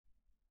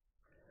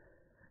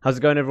How's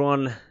it going,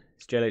 everyone?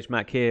 It's JLH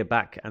Mac here,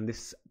 back, and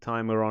this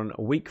time we're on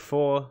week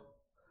 4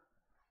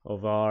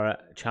 of our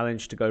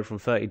challenge to go from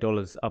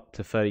 $30 up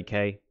to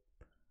 30k.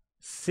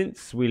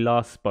 Since we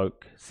last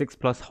spoke, 6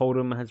 Plus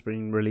Holdem has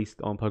been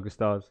released on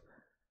PokerStars.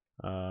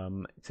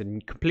 It's a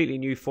completely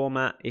new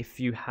format. If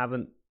you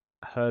haven't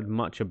heard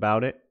much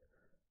about it,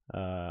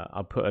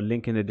 I'll put a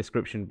link in the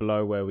description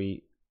below where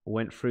we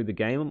went through the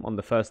game on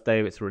the first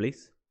day of its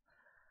release.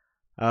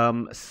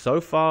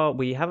 So far,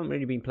 we haven't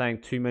really been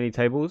playing too many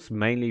tables.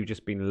 Mainly, we've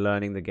just been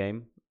learning the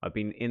game. I've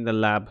been in the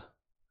lab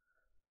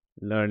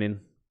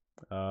learning.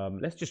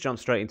 Let's just jump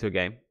straight into a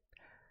game,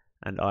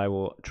 and I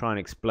will try and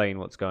explain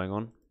what's going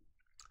on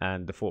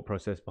and the thought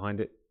process behind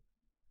it.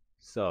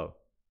 So,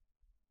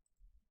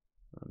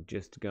 I'm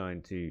just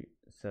going to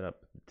set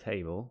up the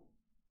table.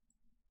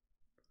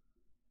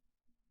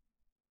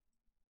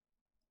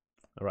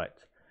 All right.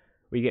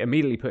 We get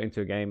immediately put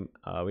into a game.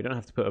 We don't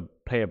have to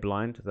play a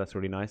blind. That's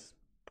really nice.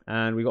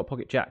 And we got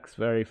pocket jacks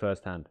very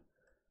first hand.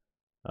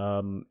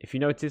 If you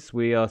notice,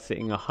 we are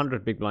sitting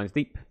 100 big blinds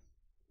deep.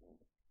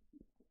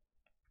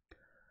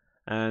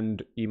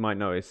 And you might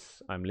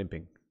notice I'm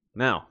limping.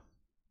 Now,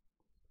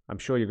 I'm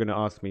sure you're going to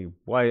ask me,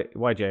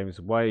 why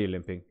James, why are you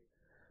limping?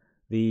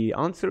 The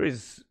answer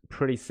is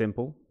pretty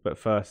simple, but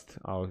first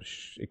I'll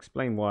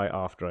explain why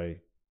after I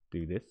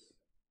do this.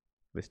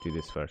 Let's do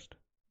this first.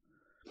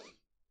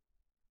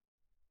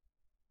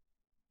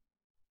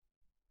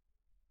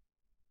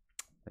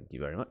 Thank you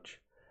very much.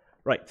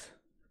 Right.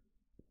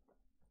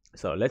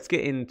 So let's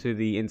get into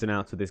the ins and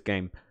outs of this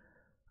game.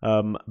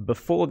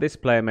 Before this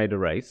player made a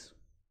raise,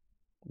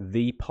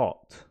 the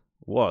pot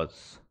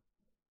was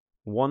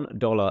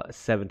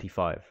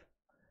 $1.75.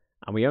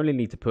 And we only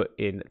need to put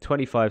in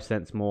 25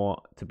 cents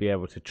more to be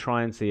able to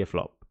try and see a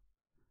flop.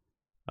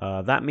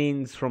 That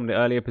means from the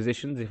earlier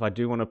positions, if I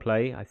do want to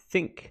play, I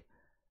think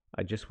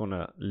I just want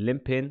to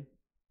limp in.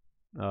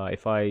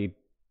 If I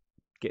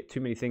get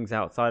too many things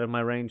outside of my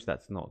range,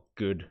 that's not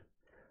good.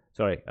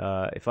 Sorry,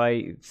 if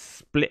I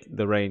split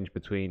the range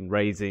between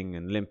raising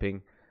and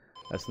limping,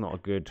 that's not a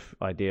good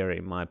idea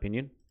in my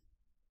opinion.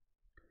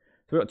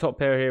 So we've got top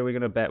pair here. We're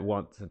going to bet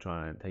once and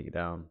try and take it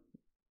down.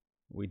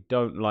 We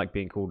don't like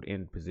being called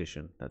in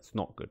position. That's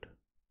not good.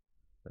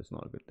 That's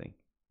not a good thing.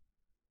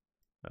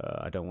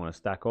 I don't want to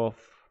stack off.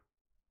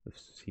 If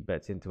he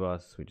bets into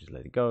us, we just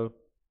let it go.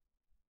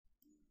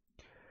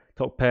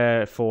 Top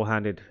pair,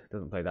 four-handed,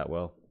 doesn't play that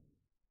well.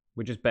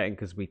 We're just betting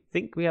because we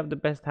think we have the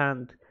best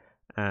hand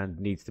and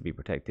needs to be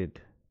protected.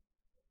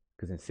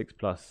 Because in 6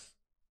 Plus,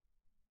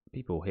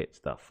 people hit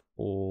stuff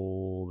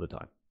all the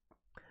time.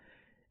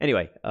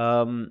 Anyway,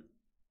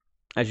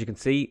 as you can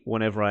see,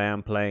 whenever I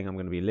am playing, I'm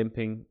going to be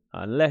limping.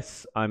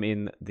 Unless I'm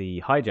in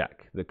the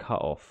hijack, the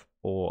cutoff,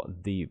 or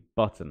the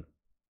button.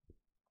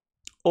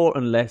 Or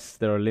unless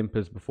there are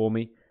limpers before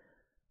me.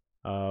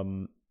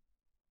 Now,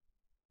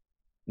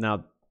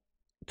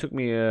 it took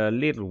me a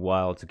little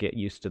while to get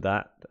used to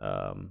that.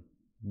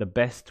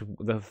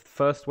 The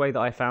first way that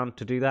I found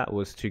to do that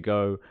was to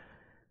go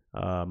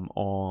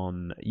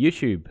on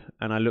YouTube,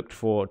 and I looked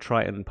for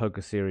Triton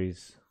Poker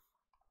Series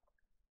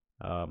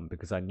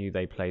because I knew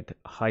they played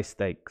high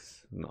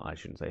stakes. No, I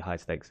shouldn't say high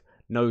stakes.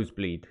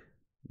 Nosebleed,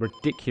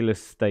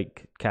 ridiculous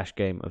stake cash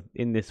game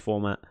in this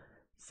format.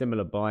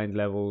 Similar blind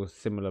levels,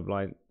 similar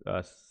blind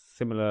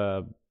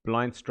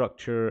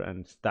structure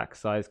and stack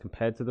size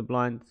compared to the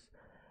blinds.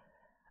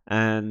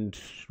 And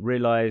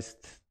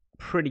realized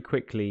pretty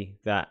quickly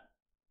that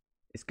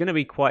it's going to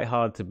be quite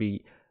hard to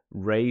be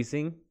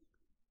raising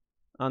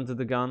under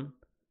the gun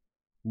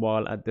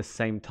while at the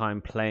same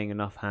time playing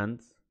enough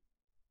hands.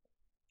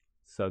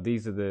 So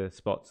these are the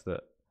spots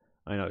that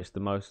I noticed the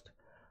most.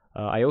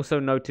 I also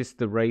noticed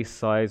the raise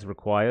size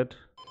required.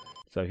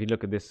 So if you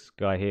look at this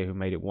guy here who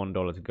made it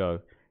 $1 to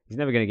go, he's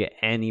never going to get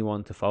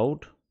anyone to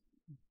fold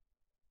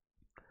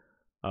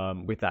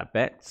with that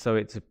bet. So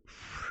it's a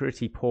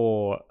pretty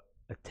poor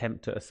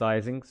attempt at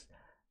sizings.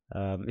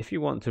 If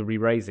you want to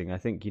re-raising, I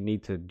think you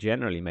need to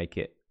generally make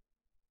it,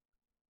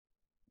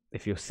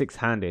 if you're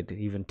six-handed,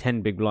 even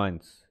 10 big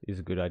blinds is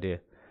a good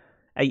idea.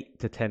 8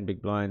 to 10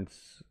 big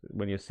blinds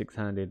when you're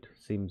six-handed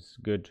seems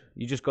good.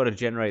 You just got to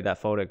generate that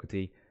fold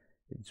equity.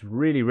 It's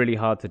really, really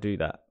hard to do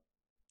that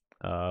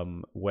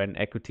when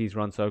equities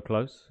run so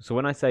close. So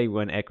when I say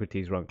when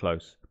equities run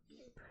close,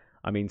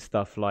 I mean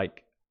stuff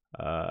like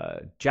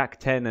Jack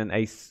 10 and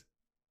Ace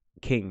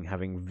King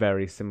having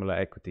very similar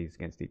equities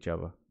against each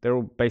other. They're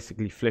all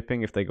basically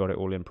flipping if they got it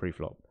all in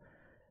pre-flop.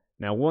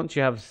 Now, once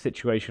you have a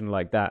situation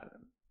like that,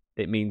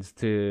 it means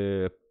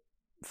to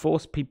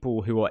force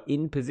people who are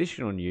in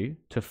position on you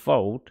to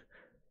fold.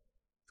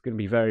 It's going to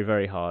be very,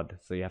 very hard.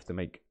 So you have to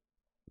make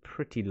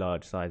pretty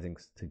large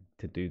sizings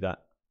to do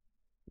that.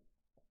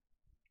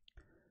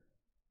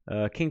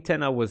 King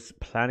 10 I was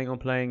planning on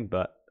playing,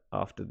 but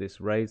after this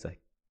raise, I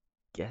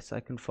guess I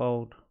can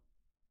fold.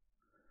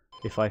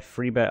 If I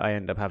free bet, I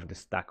end up having to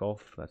stack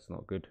off. That's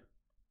not good.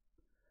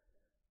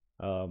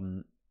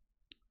 And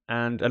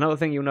another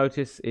thing you'll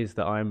notice is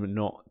that I'm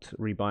not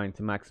rebuying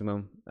to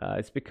maximum.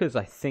 It's because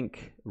I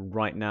think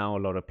right now a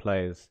lot of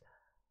players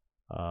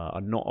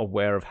are not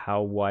aware of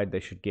how wide they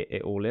should get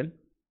it all in.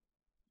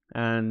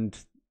 And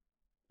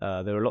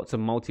there are lots of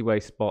multi-way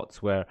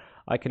spots where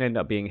I can end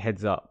up being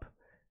heads up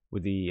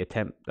with the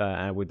attempt,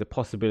 with the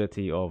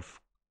possibility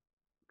of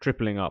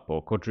tripling up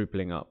or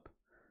quadrupling up,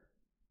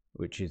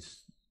 which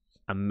is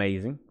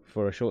amazing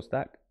for a short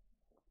stack.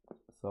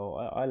 So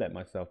I let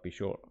myself be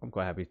short. I'm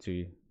quite happy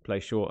to play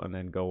short and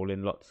then go all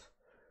in lots,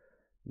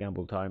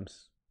 gamble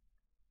times.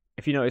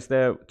 If you notice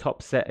their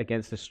top set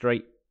against a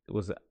straight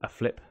was a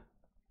flip.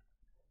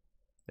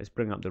 Let's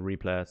bring up the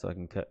replayer so I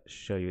can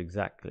show you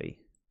exactly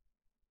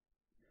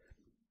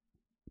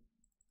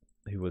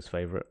who was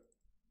favorite.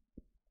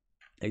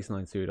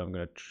 Ace-9 suited, I'm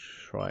going to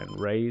try and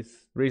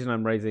raise. The reason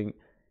I'm raising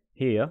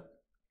here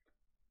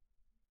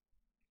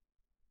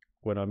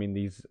when I'm in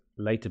these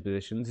later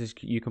positions is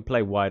you can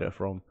play wider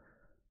from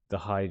the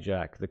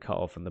hijack, the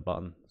cutoff, and the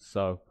button.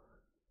 So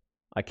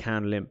I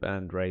can limp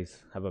and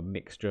raise, have a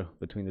mixture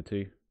between the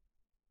two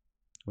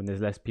when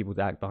there's less people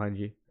to act behind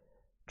you.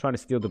 Trying to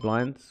steal the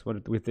blinds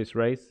with this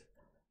raise,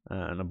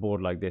 and a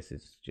board like this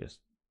is just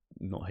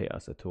not hit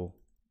us at all.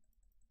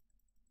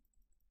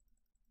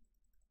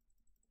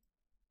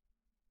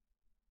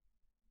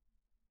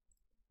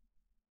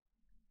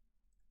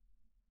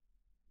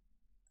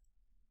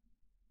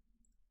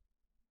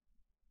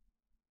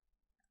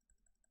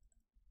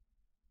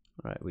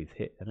 Alright, we've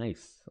hit an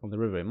ace on the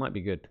river. It might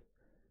be good.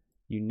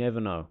 You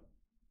never know.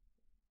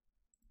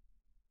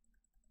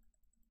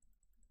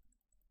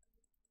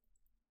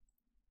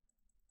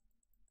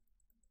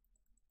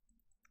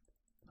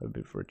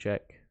 Hoping for a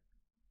check.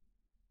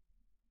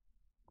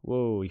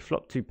 Whoa, he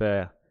flopped 2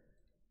 pair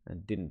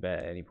and didn't bet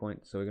at any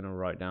point. So we're going to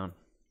write down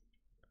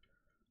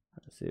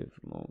passive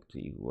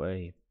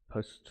multi-way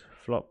post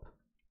flop.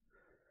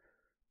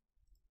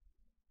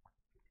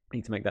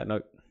 Need to make that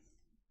note.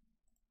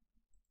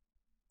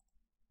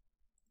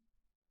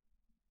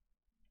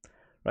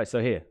 Right,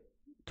 so here,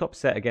 top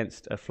set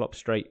against a flop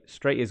straight.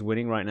 Straight is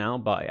winning right now,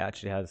 but it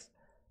actually has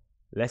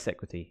less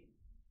equity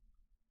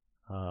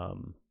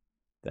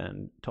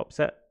than top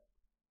set.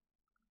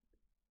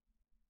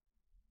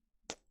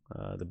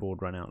 The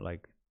board ran out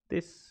like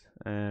this,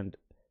 and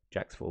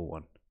jacks for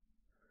 1.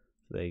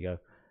 So there you go.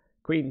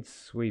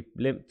 Queens, we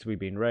limped, we've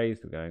been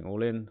raised, we're going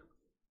all in.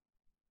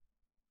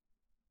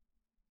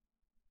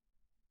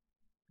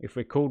 If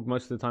we're called,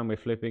 most of the time we're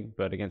flipping,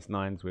 but against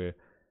 9s we're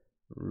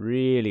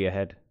really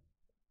ahead.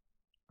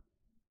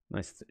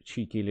 Nice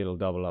cheeky little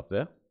double up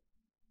there.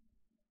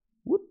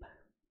 Whoop.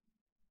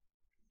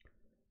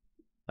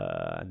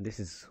 And this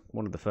is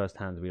one of the first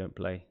hands we don't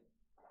play.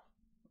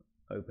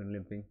 Open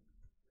limping.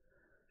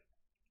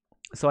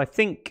 So I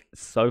think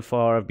so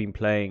far I've been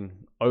playing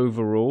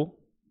overall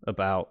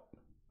about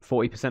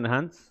 40% of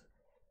hands.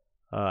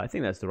 I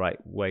think that's the right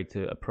way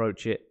to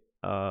approach it.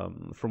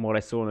 From what I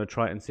saw in the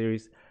Triton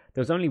series,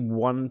 there was only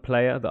one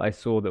player that I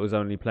saw that was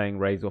only playing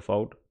raise or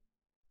fold.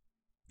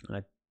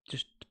 I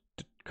just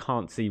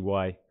can't see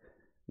why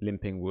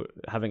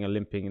having a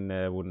limping in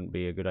there wouldn't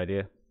be a good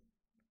idea.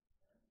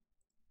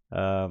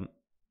 The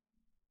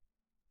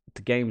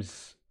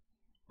games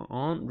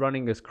aren't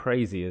running as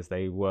crazy as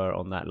they were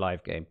on that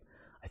live game.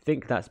 I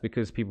think that's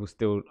because people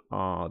still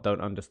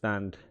don't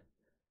understand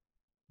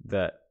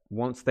that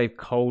once they've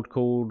cold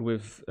called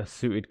with a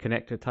suited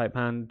connector type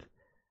hand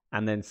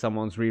and then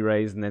someone's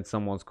re-raised and then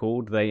someone's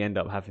called, they end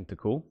up having to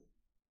call.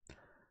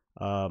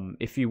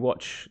 If you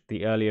watch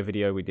the earlier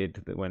video we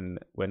did when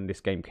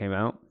this game came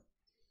out,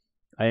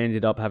 I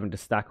ended up having to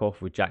stack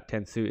off with Jack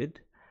 10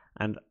 suited,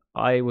 and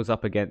I was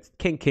up against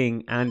King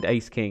King and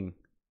Ace King,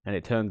 and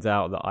it turns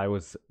out that I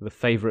was the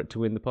favorite to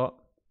win the pot,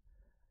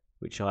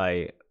 which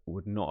I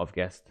would not have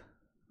guessed.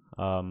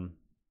 And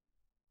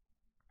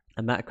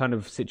that kind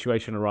of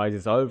situation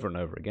arises over and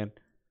over again,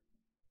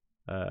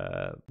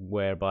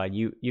 whereby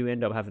you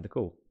end up having to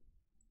call.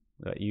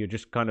 You're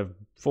just kind of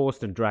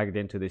forced and dragged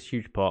into this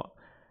huge pot,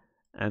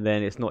 and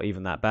then it's not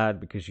even that bad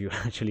because you're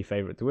actually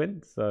favorite to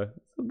win, so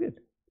it's all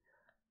good.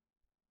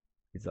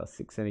 Is our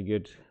 6 any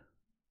good?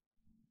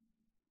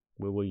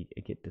 Will we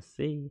get to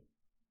see?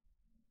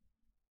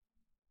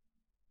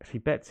 If he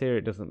bets here,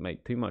 it doesn't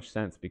make too much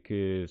sense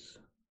because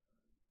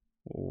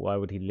why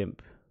would he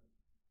limp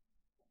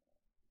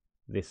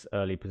this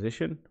early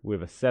position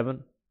with a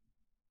 7?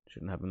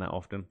 Shouldn't happen that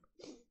often.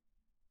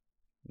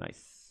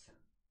 Nice.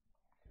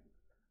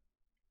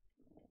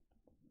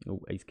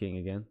 Oh, Ace King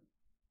again.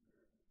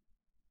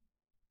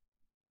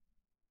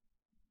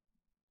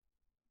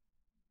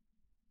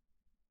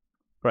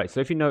 Right,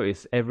 so if you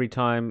notice, every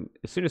time,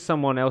 as soon as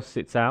someone else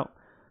sits out,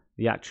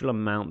 the actual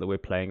amount that we're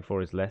playing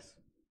for is less.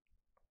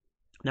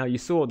 Now, you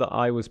saw that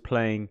I was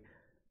playing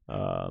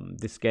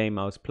this game,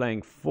 I was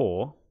playing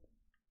for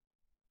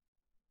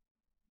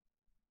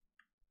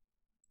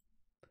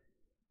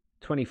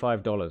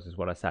 $25 is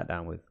what I sat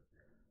down with.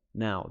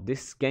 Now,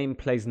 this game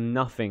plays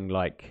nothing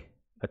like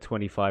a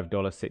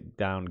 $25 sit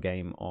down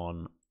game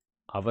on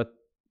other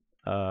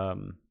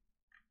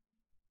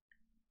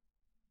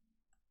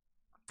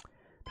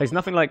plays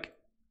nothing like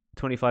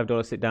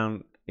 $25 sit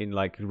down in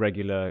like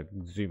regular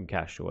Zoom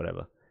Cash or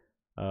whatever.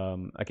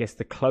 I guess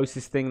the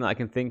closest thing that I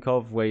can think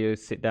of where you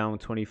sit down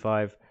with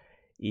 25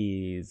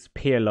 is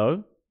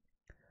PLO,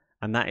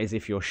 and that is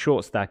if you're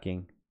short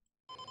stacking.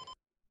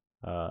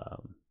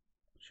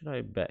 Should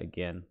I bet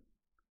again?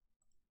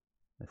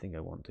 I think I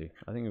want to.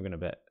 I think I'm going to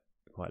bet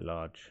quite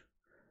large.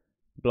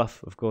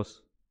 Bluff, of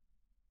course.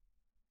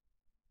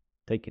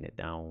 Taking it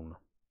down.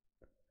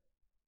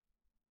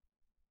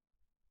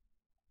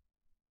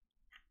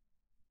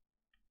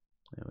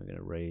 And we're going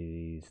to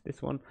raise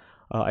this one.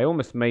 I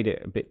almost made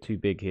it a bit too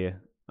big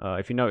here.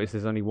 If you notice,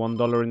 there's only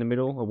 $1 in the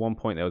middle. At one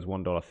point, there was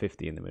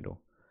 $1.50 in the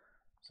middle.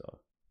 So,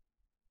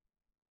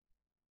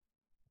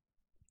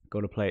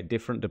 got to play it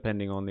different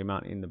depending on the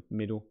amount in the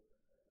middle.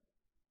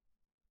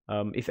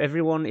 If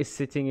everyone is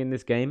sitting in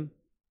this game,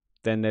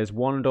 then there's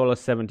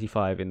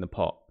 $1.75 in the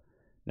pot.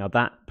 Now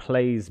that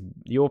plays,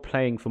 you're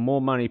playing for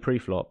more money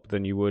pre-flop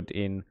than you would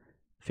in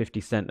 50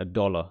 cent a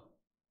dollar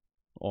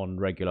on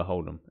regular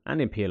Holdem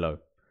and in PLO.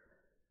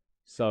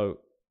 So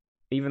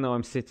even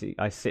though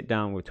I sit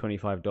down with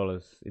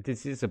 $25.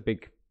 This is a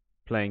big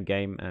playing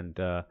game, and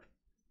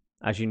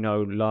as you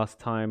know, last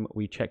time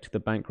we checked the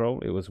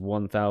bankroll, it was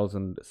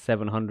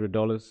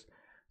 $1,700.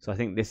 So I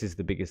think this is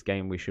the biggest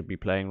game we should be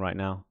playing right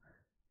now.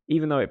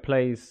 Even though it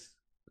plays,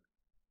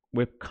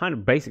 we're kind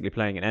of basically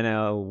playing an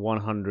NL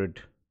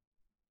 100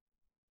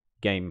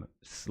 game,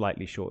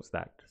 slightly short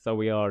stacked. So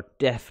we are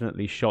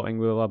definitely shotting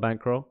with our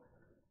bankroll.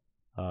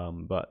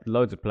 But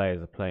loads of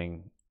players are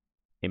playing,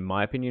 in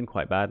my opinion,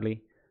 quite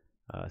badly.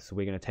 So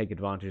we're going to take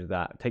advantage of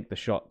that, take the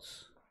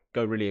shots,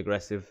 go really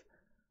aggressive.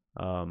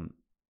 I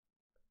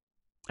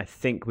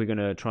think we're going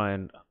to try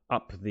and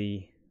up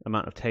the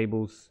amount of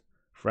tables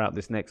throughout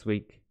this next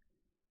week.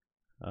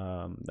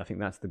 I think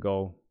that's the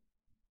goal.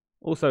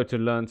 Also to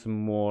learn some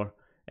more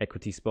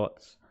equity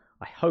spots.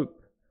 I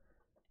hope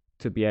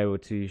to be able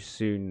to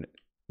soon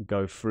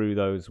go through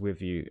those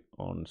with you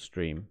on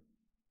stream.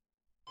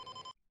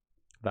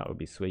 That would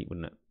be sweet,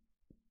 wouldn't it?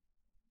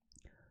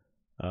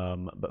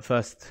 But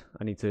first,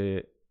 I need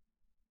to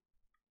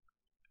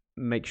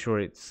make sure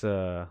it's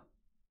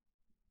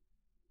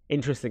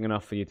interesting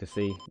enough for you to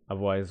see.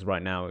 Otherwise,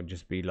 right now, it would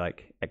just be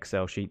like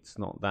Excel sheets,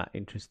 not that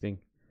interesting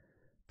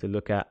to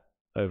look at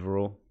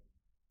overall.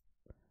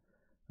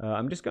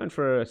 I'm just going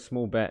for a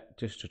small bet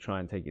just to try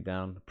and take it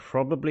down.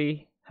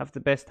 Probably have the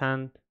best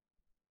hand.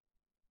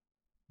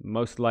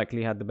 Most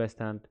likely had the best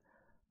hand.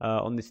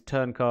 On this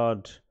turn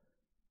card,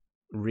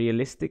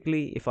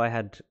 realistically, if I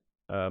had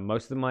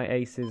most of my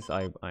aces,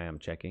 I am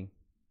checking.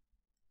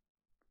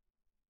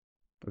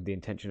 With the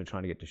intention of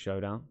trying to get to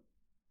showdown.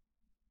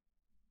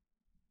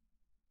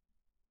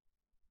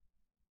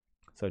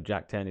 So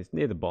Jack 10 is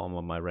near the bottom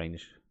of my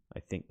range, I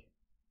think.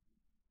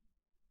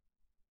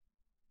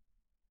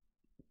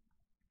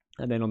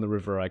 And then on the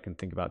river, I can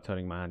think about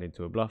turning my hand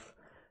into a bluff.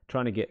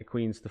 Trying to get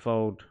queens to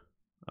fold.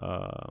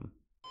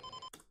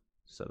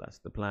 So that's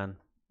the plan.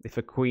 If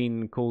a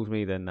queen calls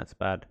me, then that's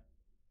bad.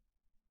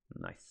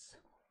 Nice.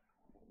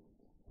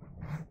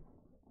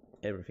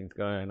 Everything's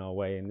going our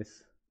way in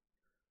this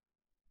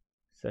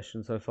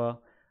session so far.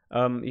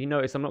 You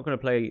notice I'm not going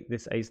to play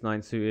this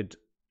ace-9 suited.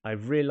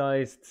 I've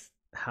realized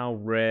how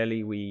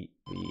rarely we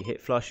hit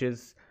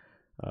flushes.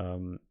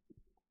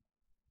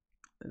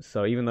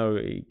 So even though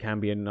it can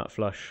be a nut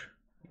flush,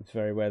 it's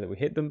very rare that we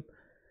hit them.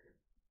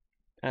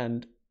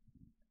 And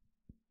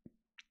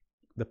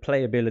the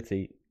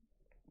playability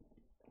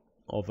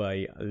of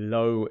a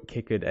low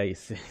kickered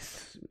ace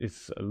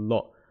is a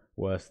lot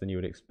worse than you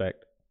would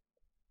expect.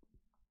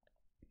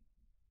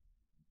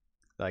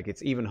 Like,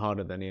 it's even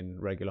harder than in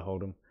regular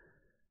Hold'em.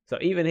 So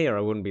even here,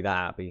 I wouldn't be that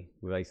happy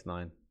with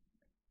ace-9.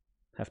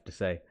 Have to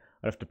say,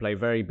 I'd have to play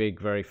very big,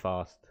 very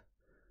fast.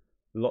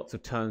 Lots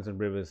of turns and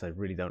rivers I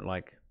really don't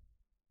like.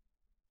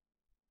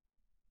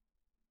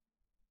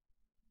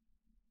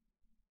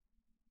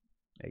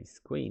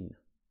 Ace queen.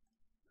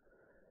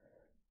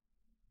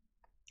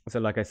 So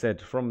like I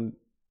said, from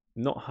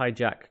not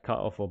hijack, cut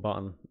off or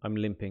button, I'm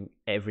limping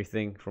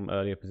everything from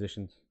earlier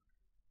positions.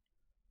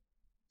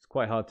 It's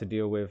quite hard to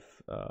deal with.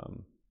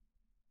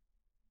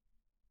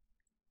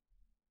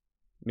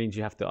 Means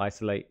you have to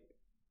isolate,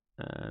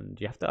 and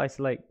you have to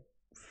isolate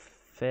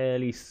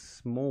fairly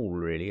small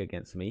really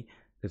against me,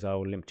 because I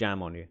will limp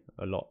jam on you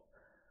a lot.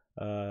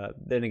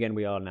 Then again,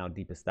 we are now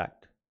deeper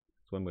stacked.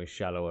 So when we're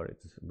shallower,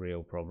 it's a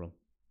real problem.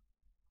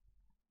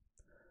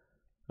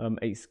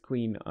 Ace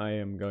queen, I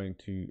am going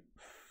to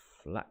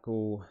flat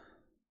call.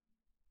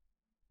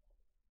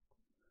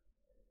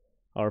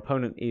 Our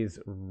opponent is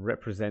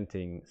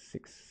representing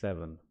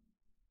 6-7,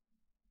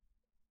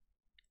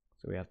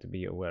 so we have to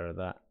be aware of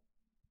that.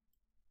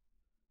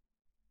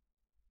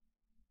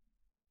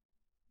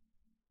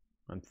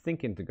 I'm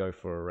thinking to go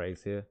for a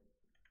raise here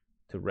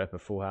to rep a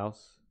full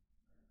house,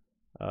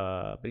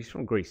 but he's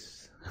from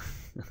Greece,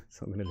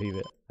 so I'm going to leave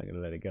it. I'm going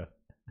to let it go.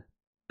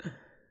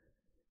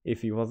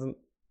 If he wasn't,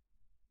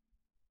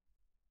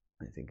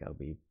 I think I'll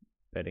be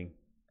betting,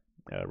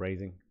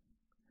 raising.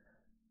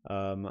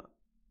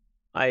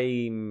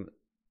 I'm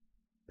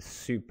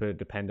super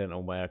dependent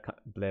on where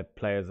their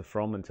players are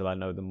from until I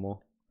know them more.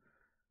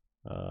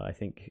 I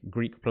think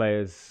Greek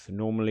players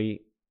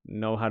normally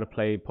know how to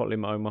play pot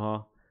limit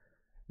Omaha,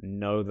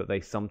 know that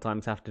they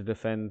sometimes have to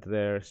defend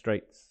their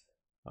straights.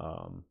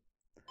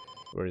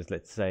 Whereas,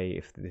 let's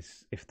say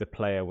if the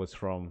player was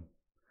from,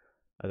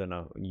 I don't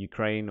know,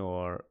 Ukraine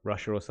or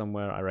Russia or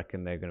somewhere, I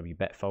reckon they're going to be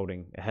bet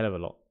folding a hell of a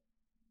lot,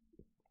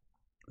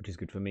 which is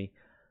good for me.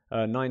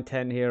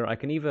 9-10 here. I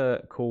can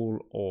either call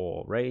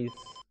or raise.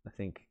 I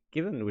think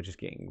given we're just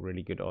getting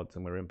really good odds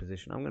and we're in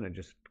position, I'm going to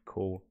just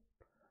call.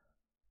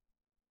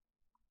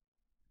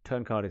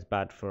 Turn card is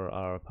bad for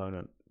our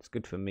opponent. It's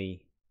good for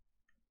me.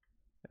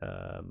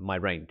 My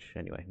range,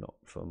 anyway, not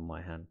for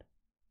my hand.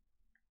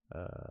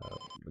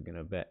 We're going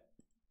to bet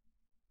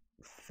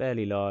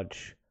fairly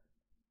large.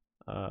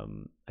 I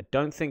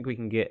don't think we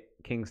can get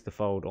kings to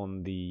fold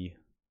on the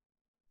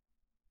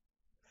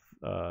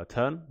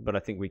turn, but I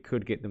think we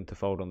could get them to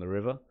fold on the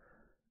river.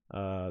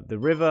 The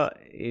river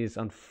is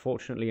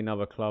unfortunately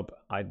another club.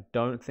 I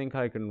don't think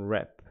I can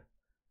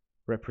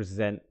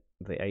represent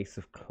the ace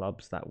of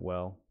clubs that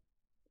well.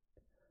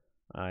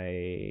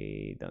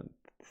 I don't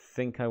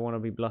think I want to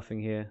be bluffing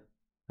here.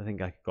 I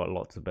think I got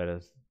lots of better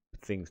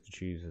things to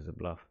choose as a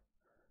bluff.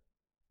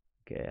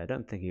 Okay, I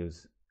don't think he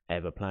was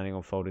ever planning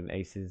on folding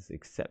aces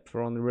except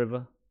for on the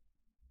river.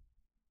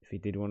 If he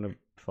did want to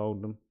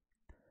fold them.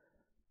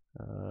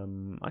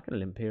 I can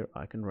limp here.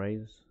 I can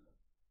raise.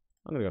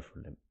 I'm going to go for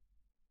a limp.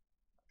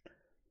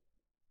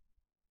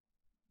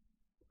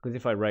 Because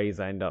if I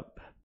raise, I end up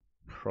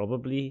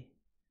probably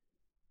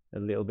a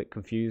little bit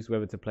confused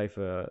whether to play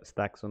for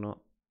stacks or not.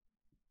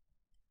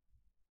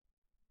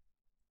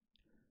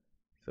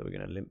 So we're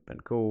going to limp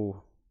and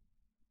call.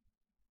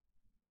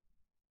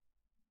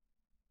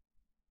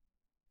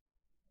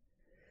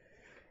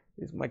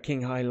 Is my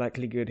king high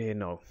likely good here?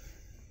 No,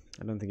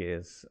 I don't think it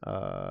is.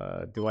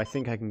 Do I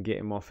think I can get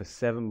him off a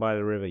 7 by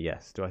the river?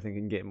 Yes. Do I think I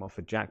can get him off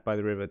a jack by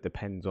the river?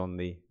 Depends on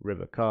the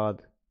river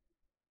card.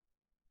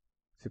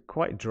 It's a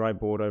quite dry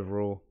board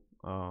overall.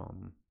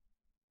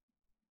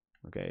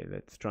 Okay,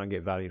 let's try and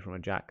get value from a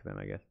jack then,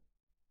 I guess.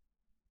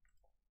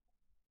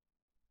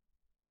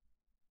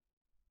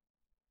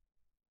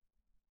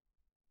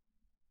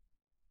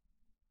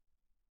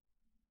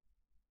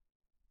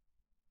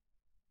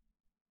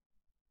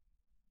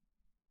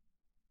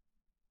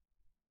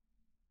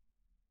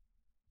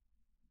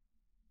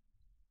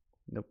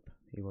 Nope,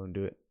 he won't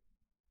do it.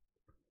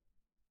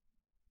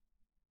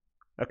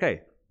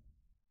 Okay.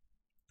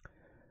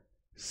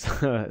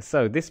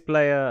 So this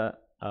player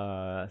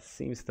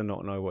seems to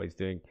not know what he's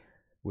doing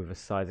with a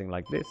sizing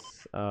like this.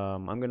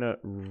 I'm going to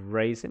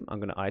raise him. I'm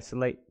going to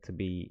isolate to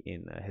be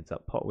in a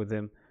heads-up pot with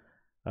him.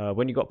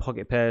 When you got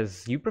pocket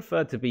pairs, you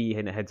prefer to be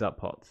in a heads-up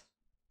pot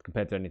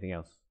compared to anything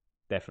else.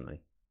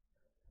 Definitely.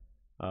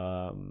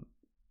 Unless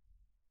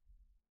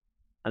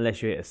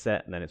you hit a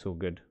set, and then it's all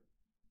good.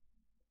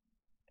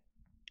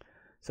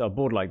 So a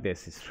board like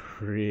this is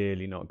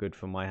really not good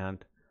for my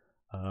hand.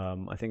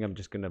 I think I'm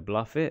just going to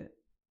bluff it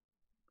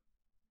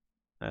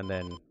and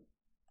then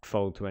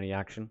fold to any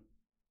action.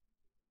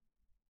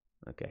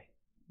 Okay,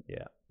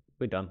 yeah,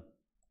 we're done.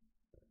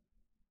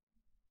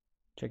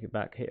 Check it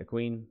back, hit a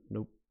queen.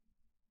 Nope.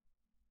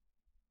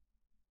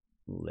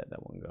 Let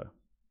that one go.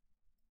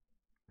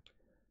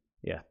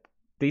 Yeah,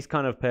 these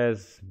kind of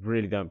pairs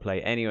really don't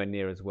play anywhere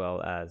near as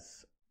well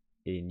as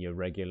in your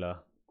regular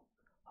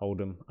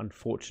Holdem,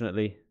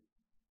 unfortunately.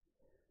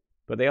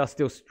 But they are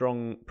still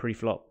strong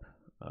pre-flop.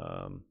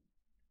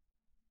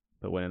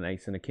 But when an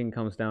ace and a king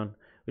comes down,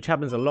 which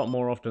happens a lot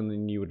more often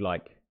than you would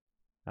like,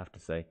 I have to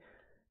say.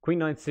 Queen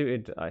 9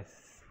 suited, I'm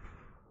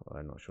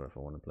not sure if I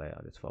want to play it.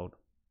 I'll just fold.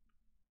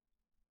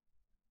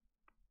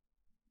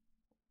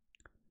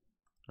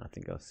 I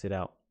think I'll sit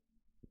out.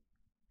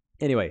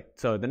 Anyway,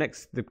 so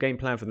the game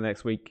plan for the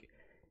next week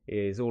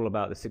is all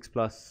about the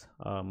 6+.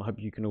 I hope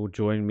you can all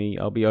join me.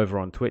 I'll be over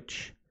on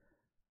Twitch.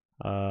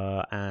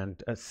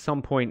 And at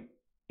some point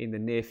in the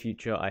near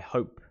future, I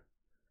hope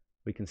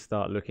we can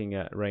start looking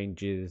at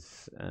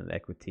ranges and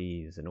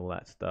equities and all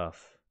that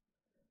stuff.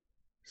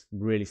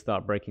 Really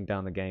start breaking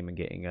down the game and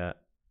getting a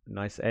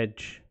nice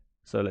edge.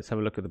 So let's have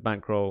a look at the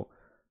bankroll.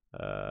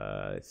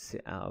 Let's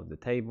sit out of the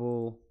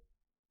table.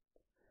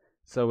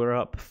 So we're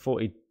up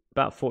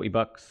about 40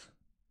 bucks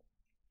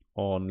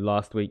on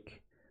last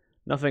week.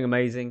 Nothing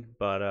amazing,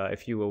 but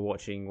if you were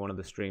watching one of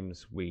the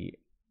streams, we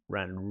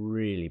ran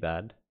really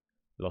bad.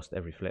 Lost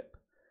every flip.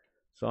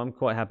 So I'm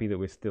quite happy that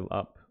we're still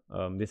up.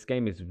 This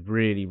game is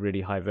really,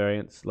 really high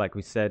variance. Like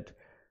we said,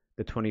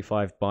 the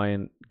 25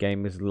 buy-in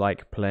game is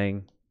like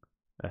playing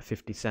a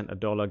 50 cent a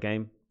dollar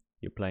game.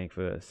 You're playing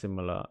for a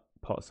similar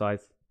pot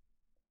size.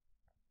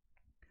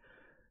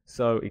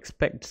 So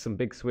expect some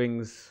big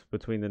swings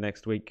between the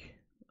next week.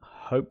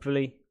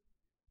 Hopefully,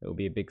 it will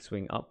be a big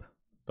swing up.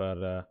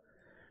 But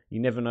you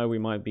never know. We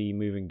might be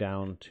moving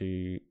down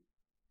to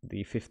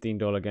the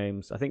 $15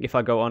 games. I think if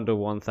I go under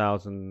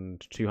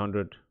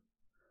 1,200,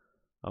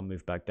 I'll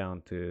move back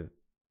down to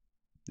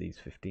these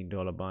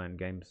 $15 buy-in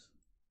games.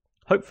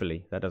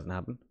 Hopefully that doesn't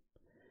happen.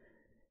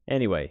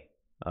 Anyway,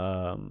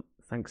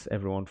 thanks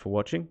everyone for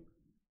watching,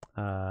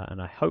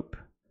 and I hope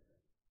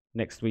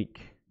Next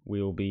week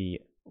we will be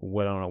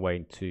well on our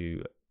way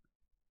to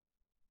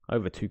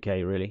over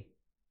 2K really.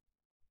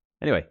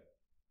 Anyway,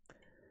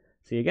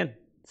 see you again.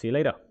 See you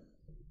later.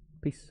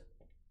 Peace.